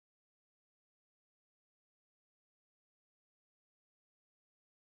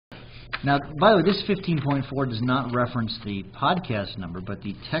Now, by the way, this 15.4 does not reference the podcast number, but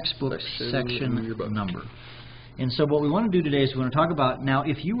the textbook section number. And so what we want to do today is we want to talk about, now,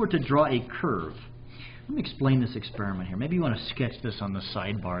 if you were to draw a curve, let me explain this experiment here. Maybe you want to sketch this on the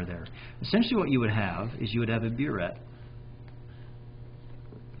sidebar there. Essentially what you would have is you would have a burette.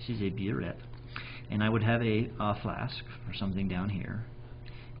 This is a burette. And I would have a flask or something down here.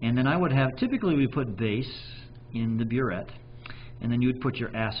 And then I would have, typically we put base in the burette, and then you would put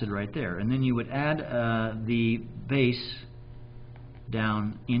your acid right there. And then you would add the base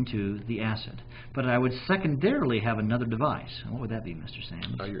down into the acid. But I would secondarily have another device. And what would that be, Mr.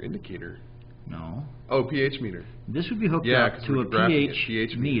 Sands? Your indicator. No. Oh, pH meter. This would be hooked up to a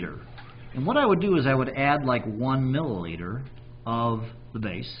pH meter. And what I would do is I would add like 1 milliliter of the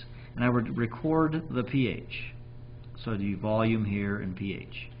base, and I would record the pH. So the volume here and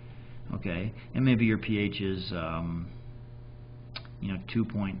pH. Okay, and maybe your pH is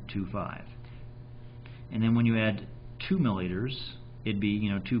 2.25. And then when you add 2 milliliters, it'd be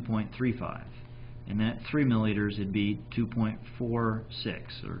 2.35. And then at 3 milliliters, it'd be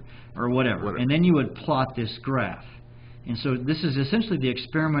 2.46 or whatever. And then you would plot this graph. And so this is essentially the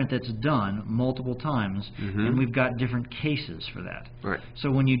experiment that's done multiple times, and we've got different cases for that. Right. So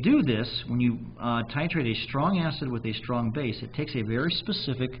when you do this, when you titrate a strong acid with a strong base, it takes a very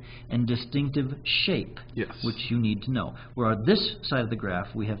specific and distinctive shape, which you need to know. Where on this side of the graph,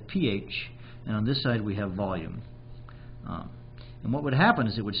 we have pH, and on this side, we have volume. And what would happen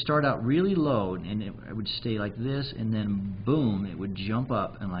is it would start out really low, and it would stay like this, and then boom, it would jump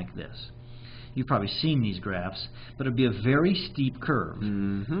up and like this. You've probably seen these graphs, but it would be a very steep curve.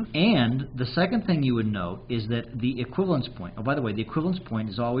 And the second thing you would note is that the equivalence point, oh, by the way, the equivalence point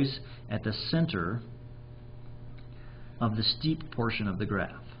is always at the center of the steep portion of the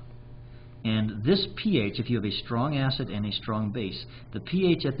graph. And this pH, if you have a strong acid and a strong base, the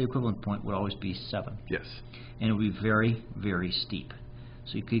pH at the equivalent point would always be 7. Yes. And it would be very, very steep.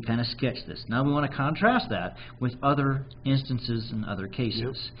 So you could kind of sketch this. Now we want to contrast that with other instances and other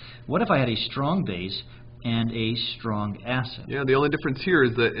cases. What if I had a strong base and a strong acid? Yeah, the only difference here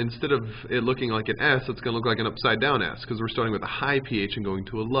is that instead of it looking like an S, it's going to look like an upside down S, because we're starting with a high pH and going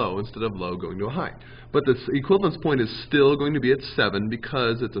to a low instead of low going to a high. But the equivalence point is still going to be at 7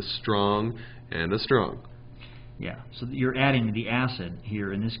 because it's a strong and a strong. Yeah, so you're adding the acid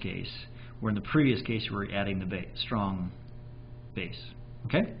here in this case, where in the previous case we were adding the strong base.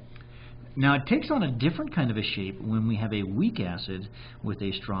 Okay? Now it takes on a different kind of a shape when we have a weak acid with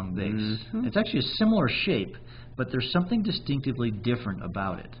a strong base. It's actually a similar shape, but there's something distinctively different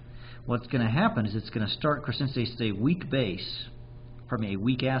about it. What's going to happen is it's going to start, since it's a weak base, pardon me, a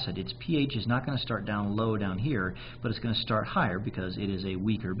weak acid, its pH is not going to start down low down here, but it's going to start higher because it is a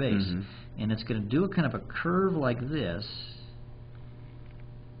weaker base. And it's going to do a kind of a curve like this.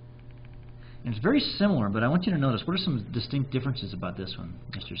 And it's very similar, but I want you to notice, what are some distinct differences about this one,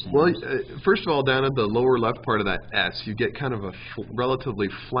 Mr. Sanders? Well, first of all, down at the lower left part of that S, you get kind of a relatively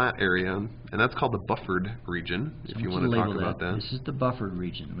flat area, and that's called the buffered region, if you want to talk about that. This is the buffered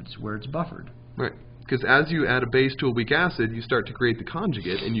region, which is where it's buffered. Right. Because as you add a base to a weak acid, you start to create the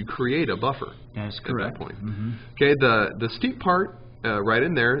conjugate, and you create a buffer. That's correct. At that point. Okay, the steep part, right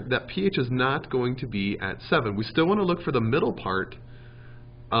in there, that pH is not going to be at 7. We still want to look for the middle part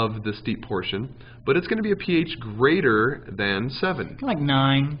of the steep portion, but it's going to be a pH greater than 7. Like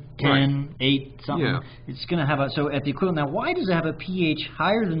 9, 10, 8, something. Yeah. It's going to have so at the equivalent. Now, why does it have a pH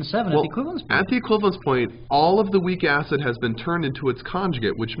higher than 7 at the equivalence point? At the equivalence point, all of the weak acid has been turned into its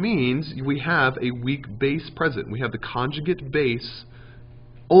conjugate, which means we have a weak base present. We have the conjugate base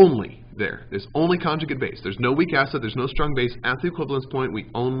only there. There's only conjugate base. There's no weak acid, there's no strong base. At the equivalence point, we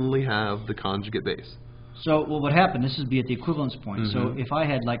only have the conjugate base. So, well, what happened, this would be at the equivalence point. So if I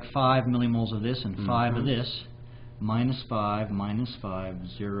had like 5 millimoles of this and 5 of this, minus 5,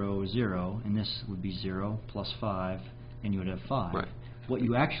 0, 0, and this would be 0 plus 5, and you would have 5. Right. What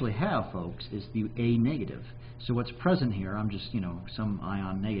you actually have, folks, is the A negative. So what's present here, I'm just, some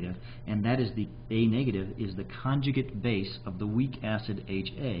ion negative, and that is the A negative is the conjugate base of the weak acid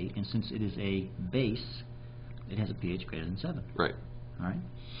HA, and since it is a base, it has a pH greater than 7. Right. All right.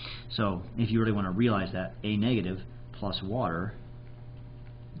 So if you really want to realize that, A negative plus water,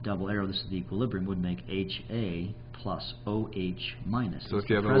 double arrow, this is the equilibrium, would make HA plus OH minus. So it's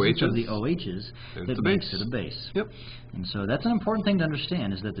if you have the presence OHs, of the OHs that makes it a base. Yep. And so that's an important thing to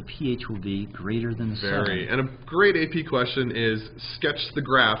understand, is that the pH will be greater than 7. And a great AP question is sketch the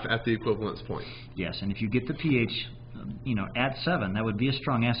graph at the equivalence point. Yes, and if you get the pH you know, at 7, that would be a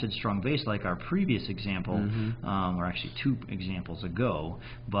strong acid, strong base like our previous example, or actually 2 examples ago.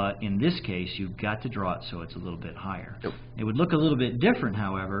 But in this case, you've got to draw it so it's a little bit higher. Yep. It would look a little bit different,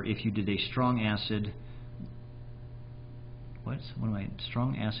 however, if you did a strong acid.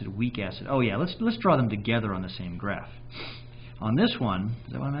 Strong acid, weak acid. Oh yeah, let's draw them together on the same graph. On this one,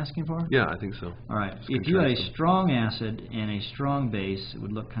 is that what I'm asking for? Yeah, I think so. All right. If you had a strong acid and a strong base, it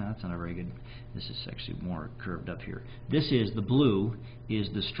would look kind of, that's not a very good. This is actually more curved up here. This is the blue is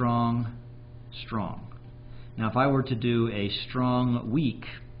the strong. Now, if I were to do a strong weak,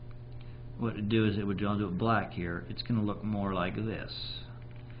 what it would do is I'll do it black here. It's going to look more like this.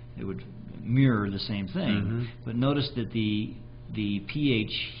 It would mirror the same thing, but notice that the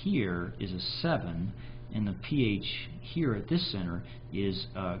pH here is a 7, and the pH here at this center is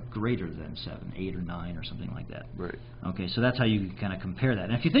greater than 7, 8 or 9 or something like that. Right. Okay, so that's how you can kind of compare that.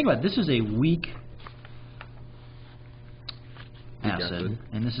 And if you think about it, this is a weak acid,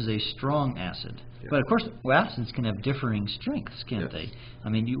 and this is a strong acid. Yeah. But of course, acids can have differing strengths, can't they? I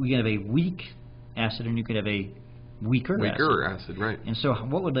mean, you can have a weak acid, and you could have a weaker acid, right. And so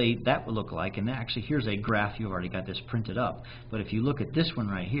what would that would look like? And actually, here's a graph. You've already got this printed up. But if you look at this one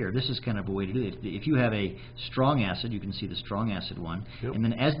right here, this is kind of a way to do it. If you have a strong acid, you can see the strong acid one. Yep. And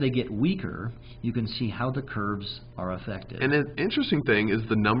then as they get weaker, you can see how the curves are affected. And an interesting thing is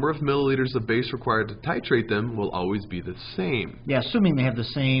the number of milliliters of base required to titrate them will always be the same. Yeah, assuming they have the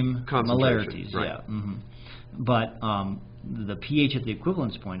same molarities. Right. Yeah. But the pH at the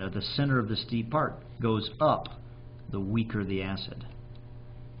equivalence point, at the center of the steep part, goes up the weaker the acid.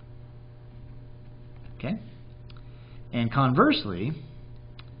 Okay? And conversely,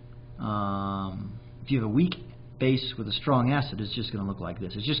 if you have a weak base with a strong acid, it's just going to look like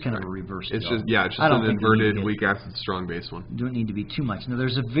this. It's just kind of a reverse deal. It's just an inverted weak acid, strong base one. Don't need to be too much. Now,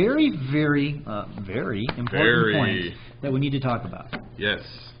 there's a very, very important point that we need to talk about. Yes.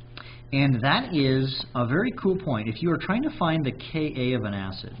 And that is a very cool point. If you are trying to find the Ka of an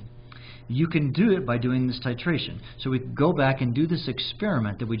acid, you can do it by doing this titration. So we could go back and do this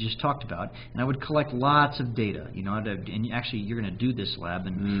experiment that we just talked about, and I would collect lots of data. You know, and actually, you're going to do this lab,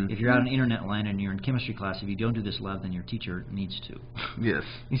 and if you're out on internet land and you're in chemistry class, if you don't do this lab, then your teacher needs to. Yes.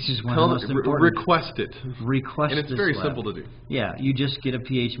 This is one of the most important. Request it. Request and it's this very lab. Simple to do. Yeah, you just get a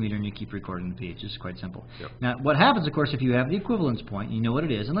pH meter and you keep recording the pH. It's quite simple. Yep. Now, what happens, of course, if you have the equivalence point, you know what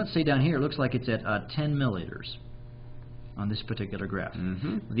it is, and let's say down here, it looks like it's at 10 milliliters on this particular graph.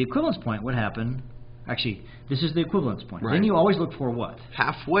 The equivalence point would happen. Actually, this is the equivalence point. Right. Then you always look for what?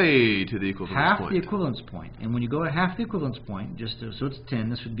 Halfway to the equivalence point. Half the equivalence point. And when you go to half the equivalence point, so it's 10,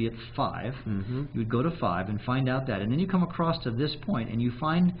 this would be at 5. You would go to 5 and find out that. And then you come across to this point and you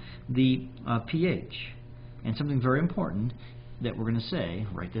find the pH. And something very important that we're going to say,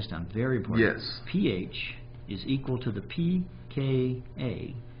 write this down, very important. Yes. pH is equal to the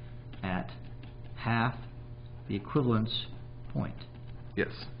pKa at half the equivalence point. Yes.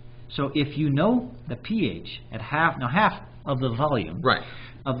 So if you know the pH at half of the volume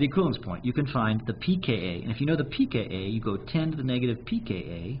of the equivalence point, you can find the pKa. And if you know the pKa, you go 10 to the negative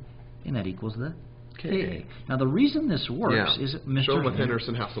pKa, and that equals the Ka. Now the reason this works is Mr. Show with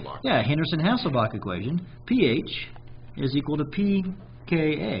Henderson-Hasselbalch. Yeah, Henderson-Hasselbalch equation. pH is equal to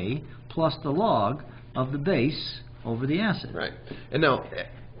pKa plus the log of the base over the acid. Right. And now,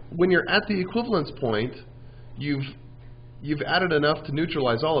 when you're at the equivalence point, you've added enough to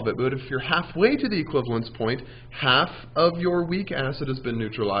neutralize all of it, but if you're halfway to the equivalence point, half of your weak acid has been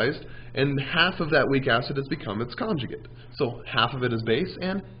neutralized, and half of that weak acid has become its conjugate. So half of it is base,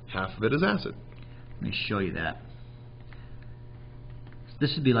 and half of it is acid. Let me show you that.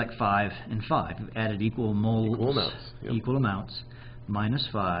 This would be like 5 and 5. We've added equal moles, equal amounts. Minus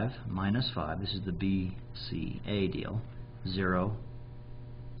 5, minus 5. This is the BCA deal. 0.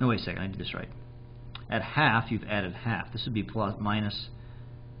 No, wait a second. I did this right. At half, you've added half. This would be minus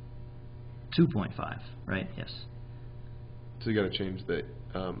 2.5, right? Yes. So you got to change the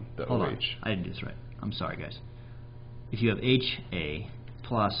Hold OH. on. I didn't do this right. I'm sorry, guys. If you have HA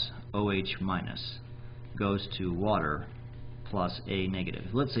plus OH minus goes to water plus A negative.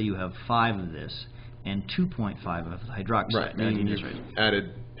 Let's say you have 5 of this and 2.5 of hydroxide. Right. And you've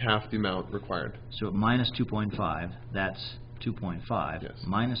added half the amount required. So at minus 2.5, that's 2.5. Yes.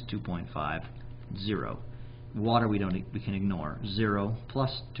 Minus 2.5. 0. Water we can ignore. 0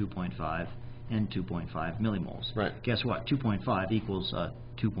 plus 2.5 and 2.5 millimoles. Right. Guess what? 2.5 equals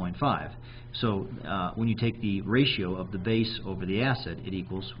 2.5. So when you take the ratio of the base over the acid, it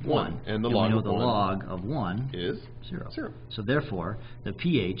equals 1. And the we log know of the 1 log of 1 is 0. So therefore, the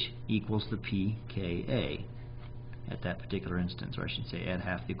pH equals the pKa. at that particular instance, or I should say add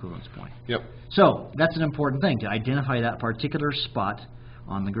half the equivalence point. Yep. So that's an important thing, to identify that particular spot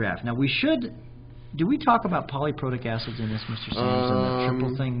on the graph. Now we should, do we talk about polyprotic acids in this, Mr. Sands, and the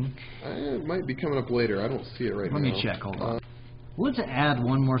triple thing? It might be coming up later. I don't see it right now. Let me check, hold on. Let's add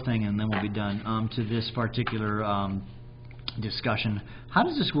one more thing and then we'll be done to this particular discussion. How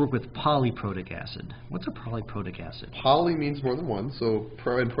does this work with polyprotic acid? What's a polyprotic acid? Poly means more than one, so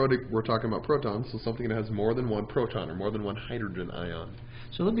in protic we're talking about protons, so something that has more than one proton or more than one hydrogen ion.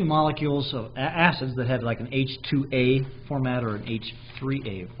 So there'll be molecules of acids that have like an H2A format or an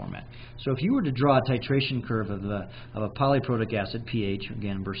H3A format. So if you were to draw a titration curve of a polyprotic acid, pH,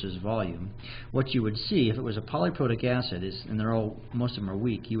 again, versus volume, what you would see, if it was a polyprotic acid, and most of them are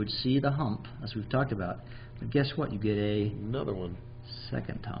weak, you would see the hump, as we've talked about. But guess what? You get another one.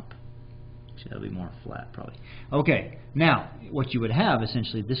 Second hump. Actually, that'll be more flat, probably. Okay, now, what you would have,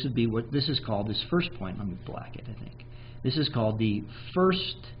 essentially, this would be what this is called, this first point. Let me black it, I think. This is called the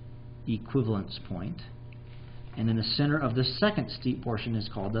first equivalence point, and then the center of the second steep portion is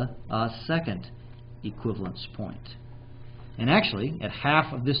called the second equivalence point. And actually, at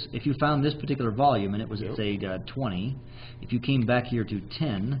half of this, if you found this particular volume and it was at, say, 20, if you came back here to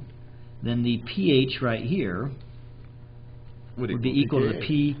 10, then the pH right here would be equal to the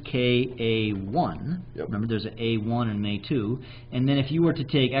pKa1. Yep. Remember, there's an A1 and an A2. And then if you were to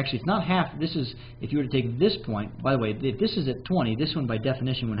take, actually it's not half, this is, if you were to take this point, by the way, if this is at 20, this one by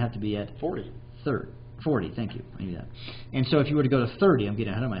definition would have to be at 40. 40, thank you. I knew that. And so if you were to go to 30, I'm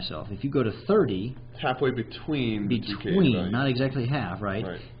getting ahead of myself. If you go to 30, it's halfway between the two Ks, right? Not exactly half, right?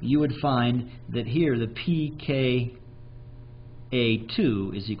 You would find that here the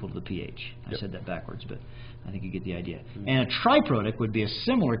pKa2 is equal to the pH. I said that backwards, but I think you get the idea. And a triprotic would be a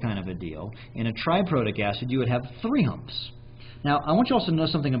similar kind of a deal. In a triprotic acid, you would have 3 humps. Now, I want you also to know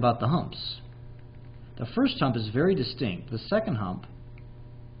something about the humps. The first hump is very distinct. The second hump,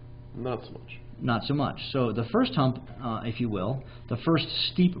 not so much. Not so much. So the first hump, if you will, the first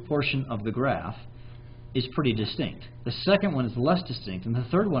steep portion of the graph is pretty distinct. The second one is less distinct, and the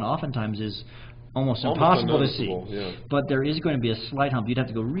third one oftentimes is almost impossible to see. Yeah. But there is going to be a slight hump. You'd have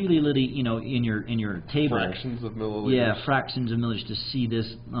to go really, you know, in your table. Fractions of milliliters. Yeah, fractions of milliliters to see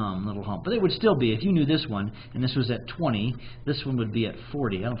this little hump. But it would still be, if you knew this one, and this was at 20, this one would be at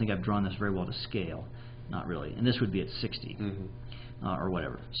 40. I don't think I've drawn this very well to scale. Not really. And this would be at 60. Or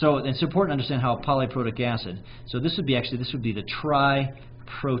whatever. So it's important to understand how polyprotic acid. So this would be the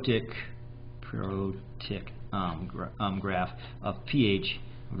triprotic graph of pH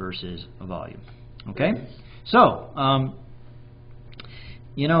versus volume. Okay? So,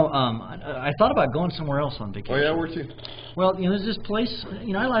 you know, I thought about going somewhere else on vacation. Oh yeah, where to? Well, you know, there's this place,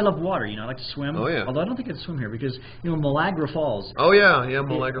 you know, I love water, you know, I like to swim. Oh yeah. Although I don't think I'd swim here because, you know, Malagra Falls. Oh yeah,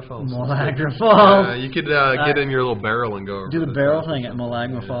 Malagra Falls. Malagra Falls. You could get in your little barrel and go over. Do the barrel thing at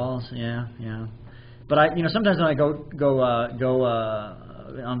Malagra Falls, yeah. But I, you know, sometimes when I go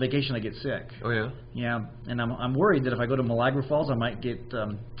on vacation, I get sick. Oh yeah. Yeah, and I'm worried that if I go to Malagra Falls, I might get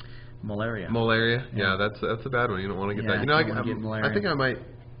malaria. Malaria, yeah, that's a bad one. You don't want to get that. You know, I think I might.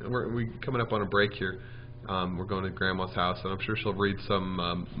 We're coming up on a break here. We're going to Grandma's house, and I'm sure she'll read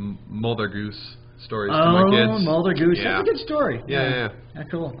some Mulder Goose stories to my kids. Oh, Mulder Goose. Yeah. That's a good story. Yeah.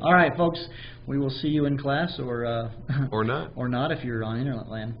 Cool. All right, folks. We will see you in class, or or not. Or not if you're on internet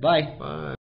land. Bye. Bye.